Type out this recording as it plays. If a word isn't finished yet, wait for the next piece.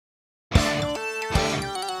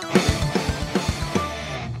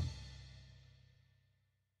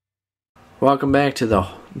Welcome back to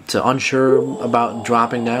unsure about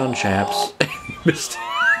dropping down, chaps.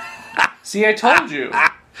 See, I told you.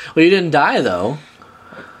 Well, you didn't die though.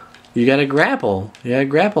 You gotta grapple. You gotta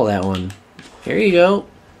grapple that one. Here you go.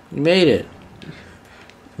 You made it.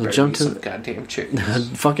 Jump to some goddamn chicken.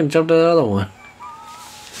 Fucking jump to the other one.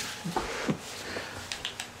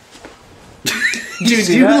 Dude,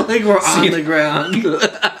 you like we're on the ground.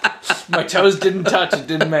 My toes didn't touch. It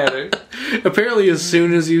didn't matter. Apparently, as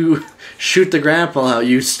soon as you shoot the grapple out,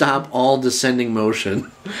 you stop all descending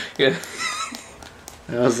motion. Yeah.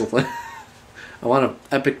 That was like, I want an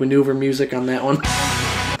epic maneuver music on that one.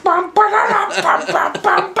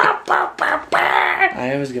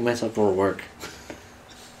 I always give myself more work.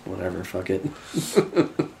 Whatever, fuck it.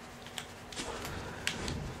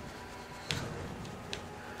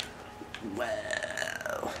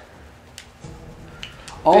 Well.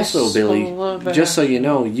 Also, Billy, just so you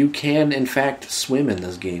know, you can in fact swim in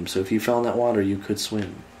this game. So if you fell in that water, you could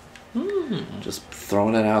swim. Just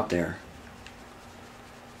throwing it out there.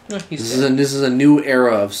 This is a new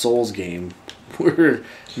era of Souls game where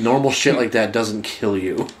normal shit like that doesn't kill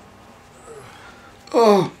you.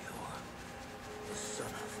 Oh.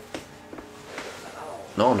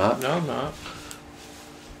 No, not. No, I'm not.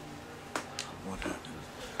 What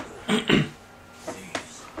happened?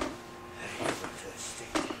 Please. Hey, you thirsty.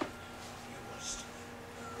 You must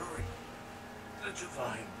hurry. The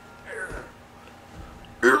divine error.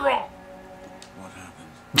 Error. What happened?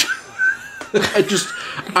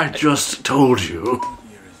 I just told you.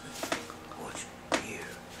 What year is it? What year?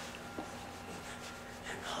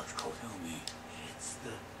 And not tell me. It's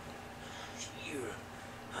the year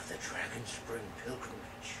of the Dragon Spring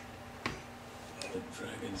Pilgrimage. The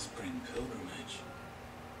Dragon Spring Pilgrimage?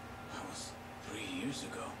 That was 3 years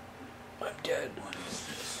ago. I'm dead. What is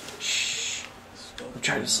this? Shh. I'm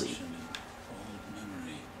trying to sleep. Old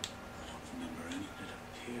memory. I don't remember any. It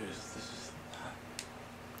appears this is that.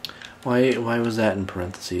 Why was that in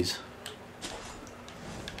parentheses?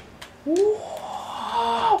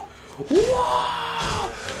 Whoa! Whoa!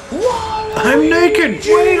 Whoa! I'm naked!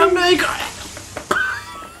 Wait, I'm naked!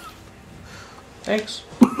 Thanks.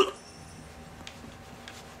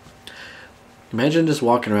 Imagine just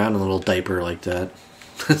walking around in a little diaper like that.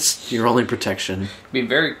 That's your only protection. It'd be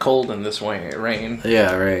very cold in this rain.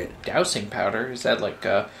 Yeah, right. Dousing powder? Is that like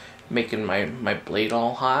making my blade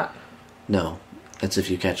all hot? No. That's if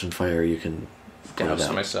you catch on fire, you can put it Douse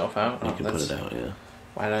out. myself out? You can put it out, yeah.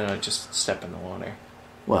 Why don't I just step in the water?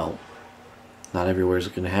 Well, not everywhere's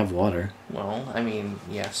going to have water. Well, I mean,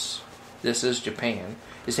 yes. This is Japan.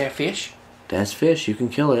 Is that fish? That's fish. You can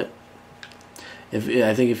kill it. I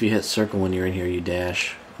think if you hit circle when you're in here, you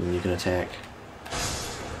dash, and you can attack.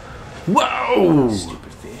 Whoa!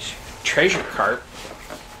 Stupid fish. Treasure carp.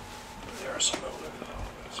 There are some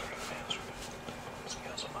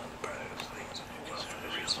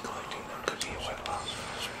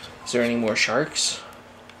Is there any more sharks?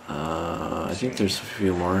 I think there's a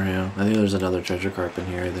few more, yeah. I think there's another treasure carp in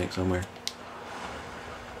here, I think, somewhere.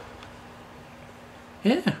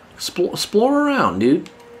 Yeah, explore around, dude.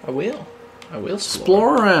 I will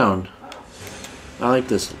Explore around. I like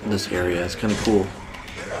this area. It's kind of cool.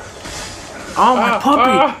 Oh, my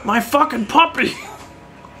puppy! My fucking puppy!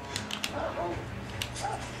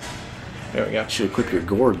 There we go. Should equip your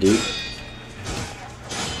gourd, dude.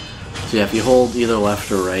 So yeah, if you hold either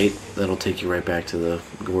left or right, that'll take you right back to the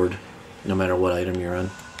gourd, no matter what item you're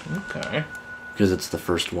on. Okay. Because it's the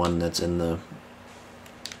first one that's in the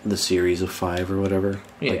series of 5 or whatever.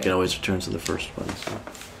 Yeah. Like, it always returns to the first one. So.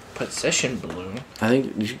 Possession balloon. I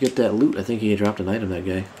think you should get that loot. I think he dropped an item, that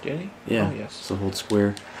guy. Did he? Yeah. Oh, yes. So hold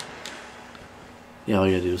square. Yeah, all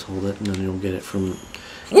you gotta do is hold it, and then you'll get it from...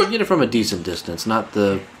 You get it from a decent distance, not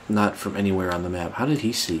from anywhere on the map. How did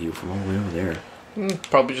he see you from all the way over there?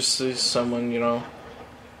 Probably just see someone, Yeah,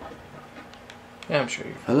 I'm sure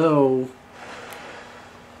you. Hello.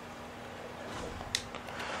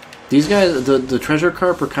 These guys, the treasure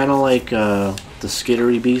carp are kind of like the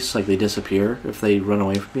skittery beasts. Like, they disappear if they run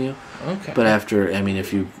away from you. Okay. But after, I mean,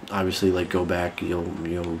 if you obviously like go back, they'll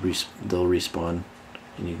respawn,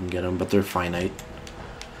 and you can get them. But they're finite,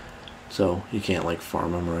 so you can't like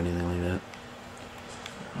farm them or anything like that.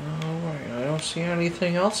 Alright, I don't see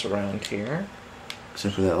anything else around here.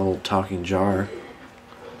 Except for that little talking jar.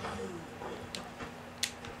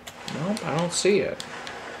 Nope, I don't see it.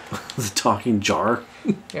 The talking jar?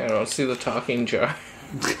 Yeah, I don't see the talking jar.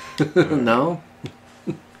 No?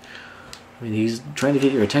 I mean, he's trying to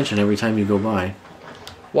get your attention every time you go by.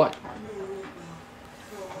 What?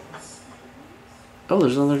 Oh,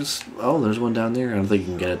 there's another... Oh, there's one down there. I don't think you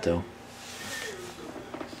can get it, though.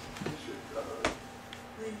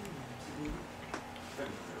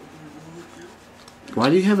 Why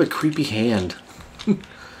do you have a creepy hand?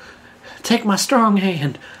 Take my strong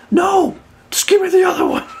hand. No! Just give me the other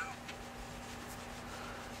one.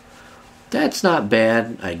 That's not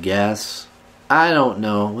bad, I guess. I don't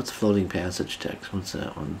know. What's floating passage text? What's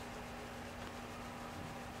that one?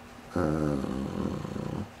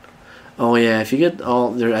 Oh yeah, if you get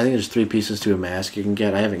all there, I think there's 3 pieces to a mask you can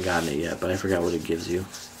get. I haven't gotten it yet, but I forgot what it gives you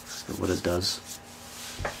or what it does.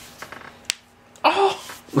 Oh.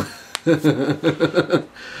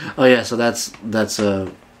 Oh yeah, so that's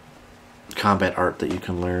a combat art that you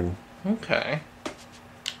can learn. Okay.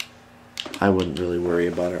 I wouldn't really worry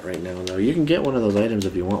about it right now, though. You can get one of those items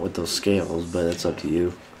if you want with those scales, but it's up to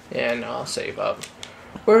you. Yeah, no, I'll save up.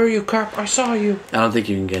 Where are you, Carp? I saw you. I don't think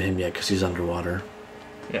you can get him yet because he's underwater.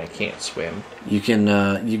 Yeah, I can't swim. You can,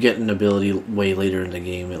 you get an ability way later in the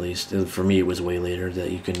game, at least. For me, it was way later that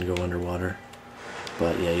you can go underwater.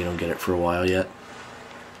 But yeah, you don't get it for a while yet.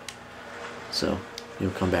 So,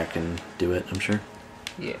 you'll come back and do it, I'm sure.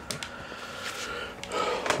 Yeah.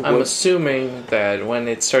 I'm assuming that when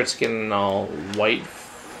it starts getting all white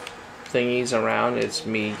thingies around, it's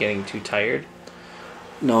me getting too tired.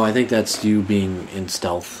 No, I think that's you being in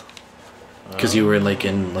stealth. Because you were in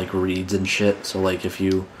reeds and shit. So like if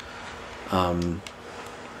you,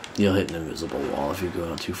 you'll hit an invisible wall if you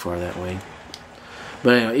go out too far that way.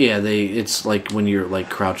 But anyway, yeah, it's like when you're like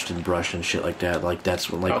crouched in brush and shit like that. Like that's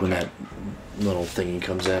when when that little thingy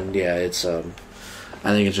comes in. Yeah, it's I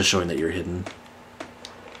think it's just showing that you're hidden.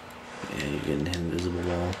 Yeah, you're getting hit invisible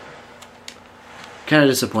wall. Kind of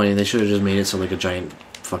disappointing. They should have just made it so like a giant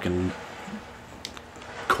fucking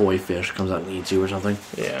koi fish comes out and eats you or something.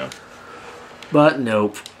 Yeah. But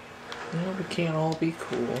nope. No, we can't all be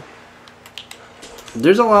cool.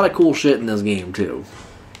 There's a lot of cool shit in this game too.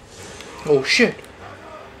 Oh shit!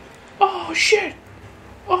 Oh shit!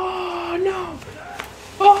 Oh no!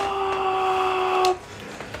 Oh!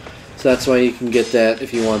 So that's why you can get that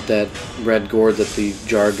if you want that red gourd that the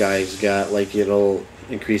jar guy's got. Like it'll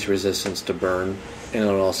increase resistance to burn, and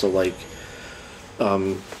it'll also like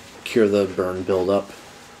cure the burn buildup.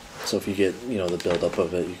 So if you get the buildup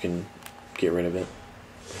of it, you can get rid of it.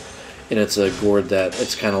 And it's a gourd that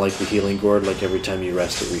it's kind of like the healing gourd. Like every time you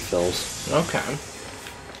rest, it refills. Okay.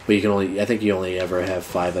 But you can I think you only ever have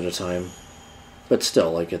 5 at a time. But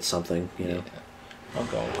still, like it's something, Yeah. I'll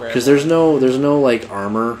go grab. Because there's no like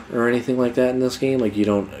armor or anything like that in this game. Like you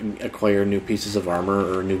don't acquire new pieces of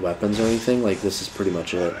armor or new weapons or anything. Like this is pretty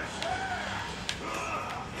much it.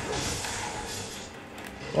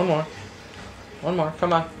 One more.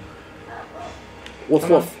 Come on. Woof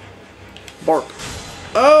Come woof. Bark.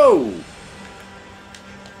 Oh!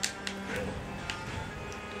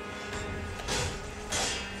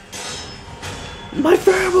 My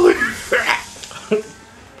family!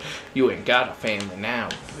 You ain't got a family now,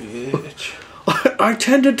 bitch. I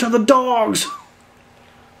tended to the dogs!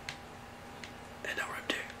 And now I'm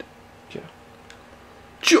dead. Yeah.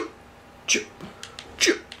 Chip! Chip!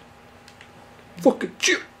 Chip! Fucking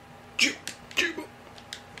chip! Chip! Chip!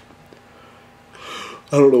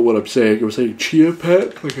 I don't know what I'm saying. I'm saying chia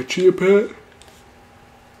pet? Like a chia pet?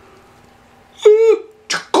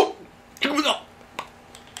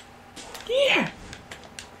 Yeah.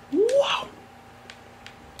 Wow.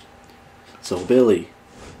 So, Billy,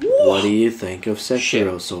 what do you think of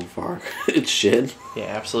Sekiro Shit. so far? It's shit. Yeah,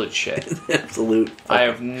 absolute shit. Absolute. I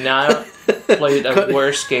have not played a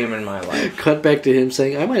worse game in my life. Cut back to him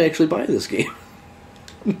saying, I might actually buy this game.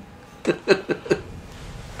 He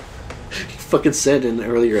fucking said in an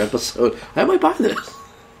earlier episode, I might buy this.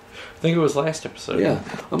 I think it was last episode. Yeah.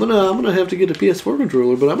 I'm gonna have to get a PS4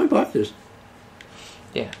 controller, but I might buy this.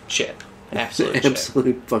 Yeah, shit. Absolute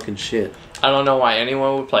Absolute fucking shit. I don't know why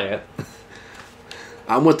anyone would play it.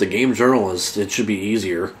 I'm with the game journalist. It should be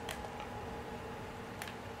easier.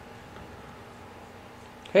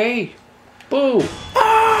 Hey, boo! Did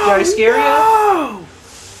I scare you?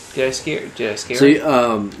 Did I scare So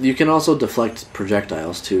you? you can also deflect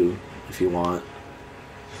projectiles too, if you want.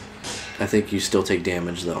 I think you still take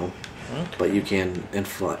damage though, Okay. but you can in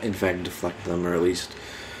fact deflect them, or at least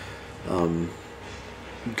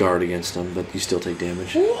guard against them. But you still take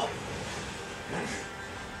damage.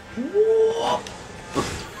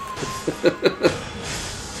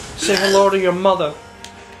 Say hello to your mother.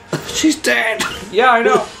 She's dead. Yeah, I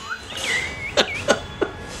know.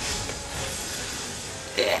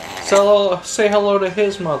 Say hello to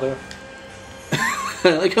his mother.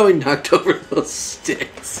 I like how he knocked over those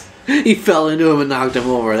sticks. He fell into him and knocked him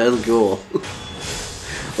over. That's cool.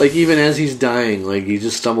 Like even as he's dying, like he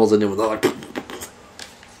just stumbles into him with like.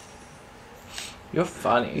 You're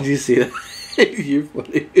funny. Did you see that? You're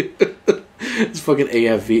funny. It's fucking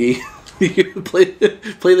AFV. You play the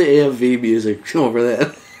AFV music over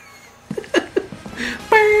that.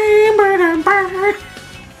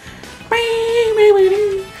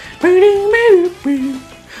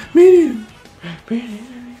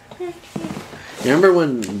 You remember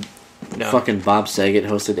when fucking Bob Saget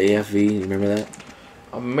hosted AFV? You remember that?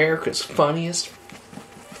 America's funniest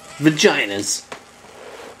vaginas.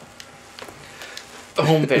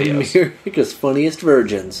 Home videos. America's funniest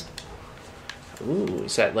virgins. Ooh,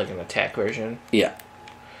 is that like an attack version? Yeah.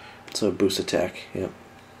 So a boost attack, yep.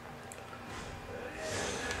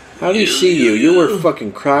 How do you see you? You were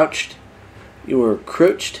fucking crouched. You were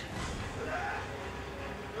crouched.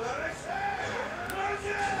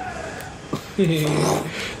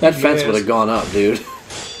 That fence would have gone up, dude.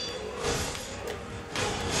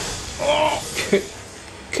 Oh,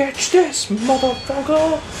 catch this,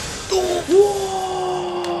 motherfucker! Whoa.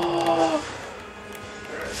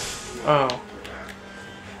 Oh.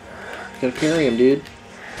 Gotta parry him, dude.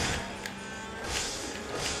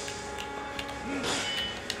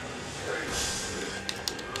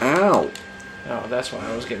 Ow. Oh, that's why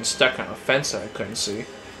I was getting stuck on a fence that I couldn't see.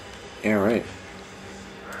 Yeah, right.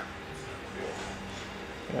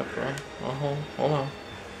 Yep, hold on.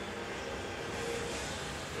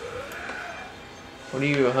 What are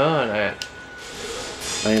you hunting at?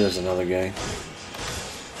 I think there's another guy.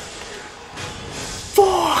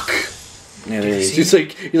 Fuck! Yeah, there he is. He's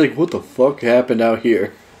like, what the fuck happened out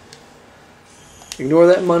here? Ignore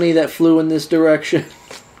that money that flew in this direction.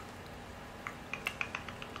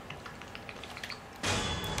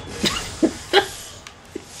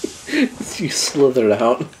 You slithered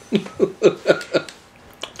out.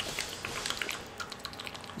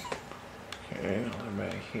 Okay, I'm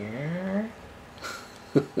back here.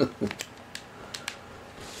 Is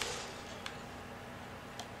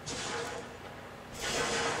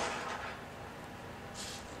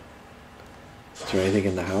there anything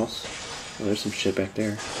in the house? Oh, there's some shit back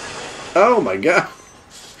there. Oh my god!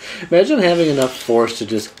 Imagine having enough force to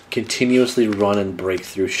just continuously run and break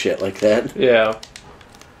through shit like that. Yeah.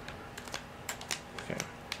 Okay,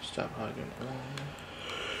 stop hugging.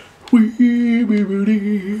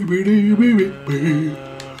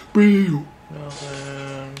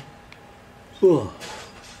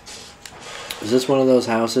 Is this one of those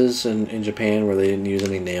houses in Japan where they didn't use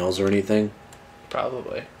any nails or anything?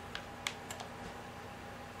 Probably.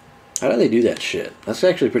 How do they do that shit? That's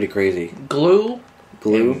actually pretty crazy. Glue?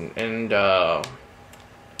 And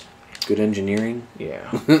good engineering? Yeah.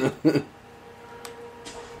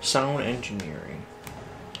 Sound engineering.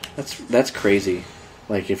 That's crazy.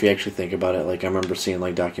 Like, if you actually think about it, like, I remember seeing,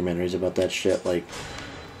 like, documentaries about that shit, like,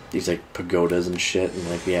 these, like, pagodas and shit, and,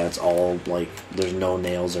 like, yeah, it's all, like, there's no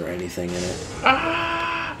nails or anything in it.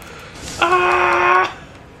 Ah! Ah!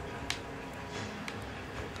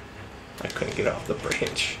 I couldn't get off the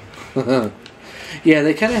bridge. Yeah,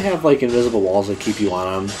 they kind of have, like, invisible walls that keep you on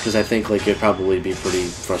them, because I think, like, it'd probably be pretty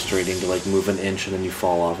frustrating to, like, move an inch and then you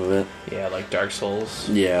fall off of it. Yeah, like Dark Souls.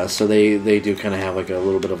 Yeah, so they do kind of have, like, a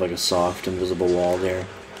little bit of, like, a soft, invisible wall there.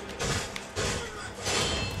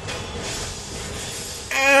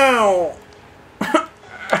 Ow! I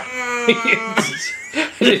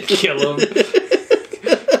didn't kill him.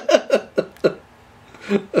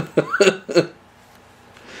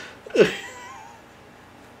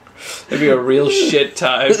 It'd be a real shit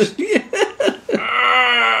time.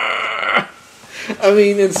 I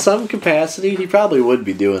mean, in some capacity, he probably would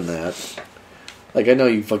be doing that. Like, I know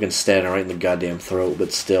you fucking stabbed him right in the goddamn throat,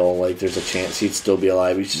 but still, like, there's a chance he'd still be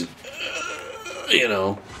alive. He's just, you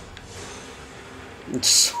know,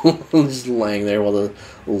 just laying there while the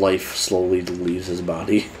life slowly leaves his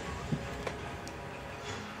body.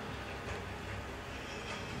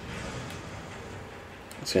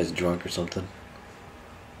 This guy's drunk or something.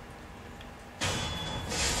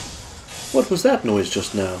 What was that noise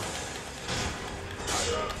just now?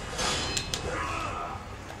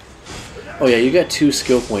 Oh yeah, you got 2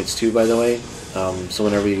 skill points too, by the way. So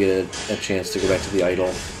whenever you get a chance to go back to the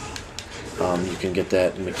idol, you can get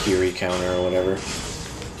that Makiri counter or whatever.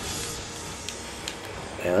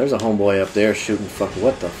 Yeah, there's a homeboy up there shooting fucking...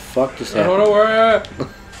 What the fuck just happened? I don't know where I am.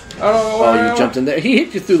 I don't know where I am. Oh, you jumped in there. He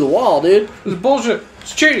hit you through the wall, dude. This is bullshit.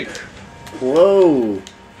 It's cheating. Whoa.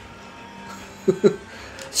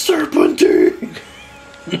 Serpentine!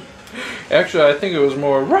 Actually, I think it was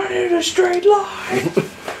more run in a straight line.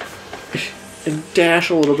 And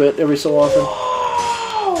dash a little bit every so often.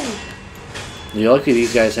 Whoa. You're lucky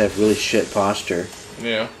these guys have really shit posture.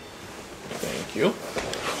 Yeah. Thank you.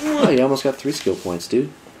 Oh, you almost got 3 skill points, dude.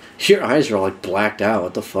 Your eyes are all like blacked out.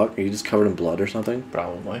 What the fuck? Are you just covered in blood or something?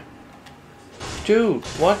 Probably. Dude,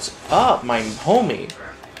 what's up, my homie?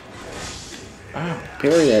 Oh.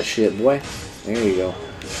 Parry that shit, boy. There you go.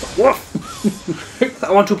 Woof!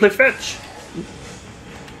 I want to play fetch.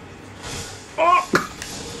 Oh!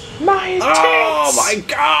 My tits! Oh my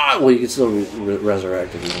god! Well, you can still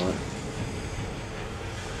resurrect if you want.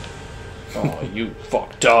 Oh, you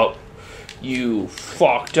fucked up. You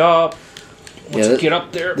fucked up. Once you get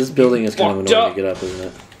up there. This building is kind of annoying to get up, isn't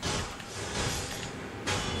it?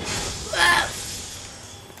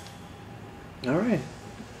 Alright.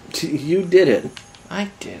 You did it. I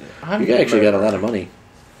did it. You actually got a lot of money.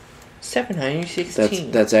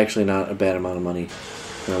 716. That's actually not a bad amount of money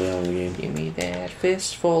early on in the game. Give me that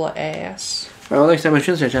fistful of ass. Well, next time on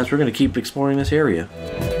Chinstrap Chaps, we're going to keep exploring this area.